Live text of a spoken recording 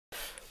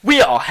We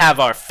all have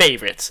our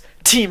favorites.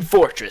 Team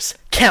Fortress,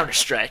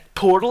 Counter-Strike,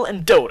 Portal,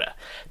 and Dota.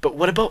 But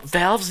what about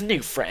Valve's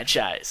new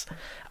franchise?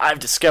 I've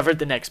discovered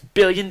the next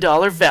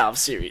billion-dollar Valve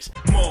series.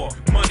 More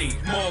money,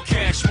 more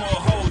cash, more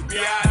hoes,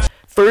 biatch.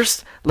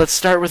 First, let's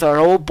start with our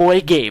old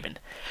boy Gaben.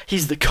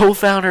 He's the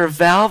co-founder of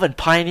Valve and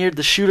pioneered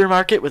the shooter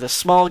market with a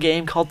small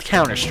game called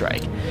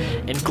Counter-Strike.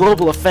 In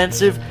Global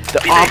Offensive,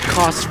 the op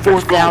costs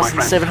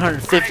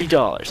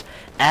 $4,750.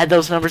 Add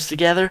those numbers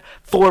together,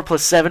 4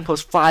 plus 7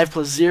 plus 5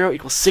 plus 0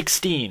 equals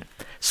 16.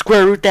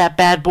 Square root that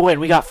bad boy and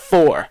we got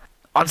 4.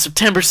 On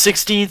September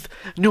 16th,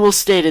 Newell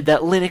stated that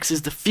Linux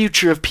is the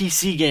future of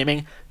PC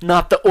gaming,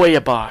 not the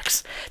Ouya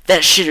box.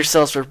 That shitter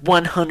sells for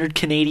 100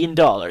 Canadian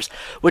dollars,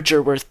 which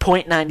are worth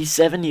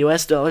 $0.97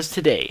 US dollars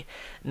today.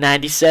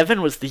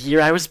 97 was the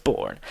year I was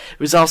born. It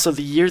was also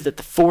the year that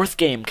the 4th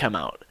game come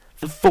out.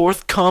 The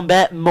 4th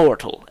Combat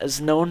Mortal, as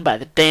known by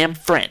the damn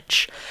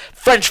French.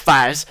 French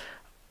fries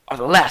are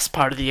the last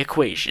part of the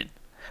equation.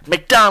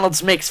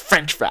 McDonald's makes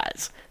French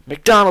fries.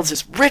 McDonald's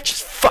is rich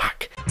as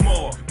fuck.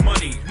 More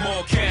money,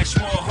 more cash,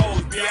 more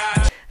hoes,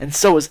 biatch. And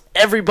so is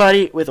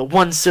everybody with a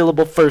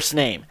one-syllable first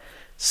name.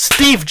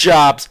 Steve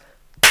Jobs,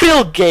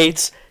 Bill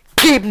Gates,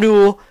 Gabe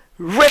Newell,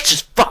 rich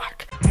as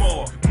fuck.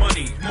 More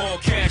money, more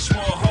cash,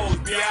 more hoes,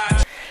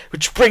 biatch.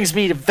 Which brings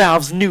me to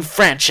Valve's new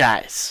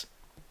franchise.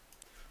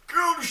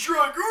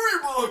 Counter-Strike,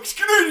 $3,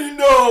 Canadian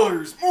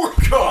dollars, more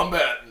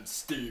combat, and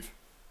Steve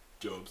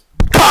Jobs.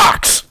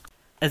 Cocks!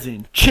 As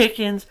in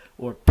chickens,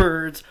 or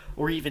birds,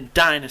 or even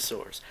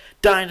dinosaurs.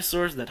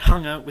 Dinosaurs that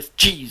hung out with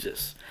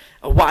Jesus.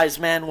 A wise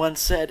man once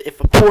said, if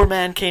a poor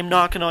man came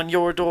knocking on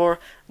your door,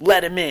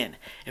 let him in.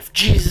 If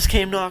Jesus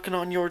came knocking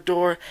on your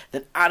door,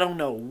 then I don't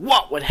know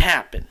what would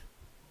happen.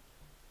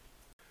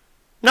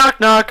 Knock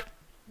knock.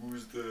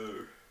 Who's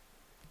there?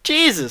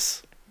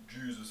 Jesus.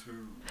 Jesus who?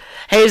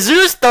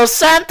 Jesus dos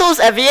Santos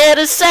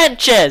Avieres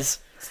Sanchez.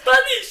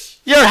 Spanish!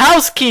 Your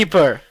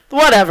housekeeper.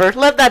 Whatever,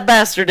 let that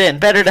bastard in.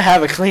 Better to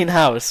have a clean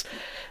house.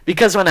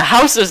 Because when a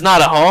house is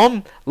not a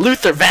home,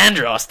 Luther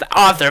Vandross, the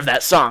author of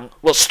that song,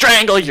 will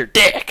strangle your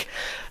dick.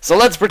 So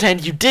let's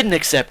pretend you didn't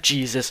accept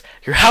Jesus,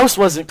 your house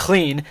wasn't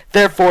clean,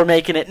 therefore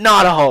making it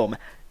not a home.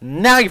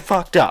 Now you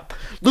fucked up.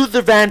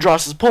 Luther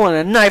Vandross is pulling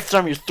a knife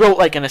from your throat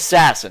like an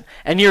assassin,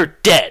 and you're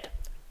dead.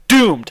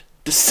 Doomed.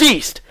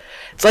 Deceased.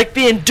 It's like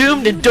being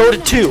doomed in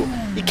Dota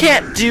 2. You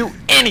can't do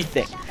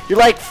anything. You're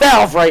like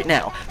Valve right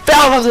now.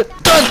 Valve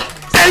hasn't done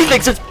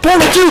anything since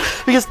Portal 2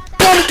 because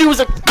Portal 2 was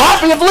a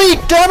copy of League,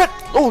 damn it!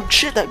 Oh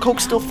shit, that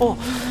Coke's still full.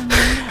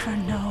 Never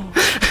know.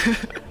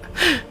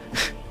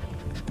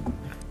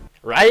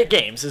 Riot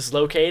Games is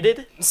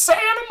located in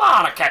Santa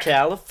Monica!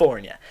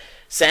 California.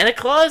 Santa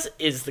Claus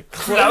is the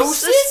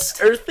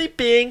closest earthly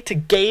being to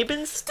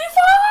Gaben's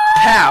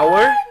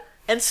power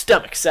and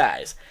stomach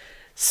size.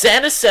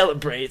 Santa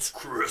celebrates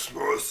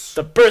Christmas!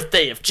 the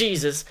birthday of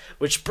Jesus,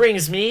 which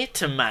brings me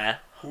to my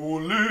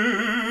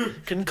Holy!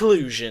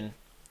 conclusion.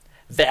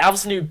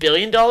 Valve's new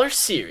billion-dollar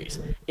series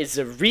is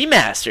a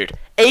remastered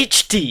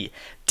HD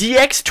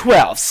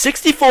DX12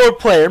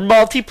 64-player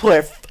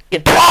multiplayer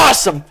fucking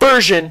awesome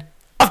version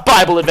of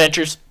Bible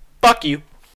Adventures. Fuck you.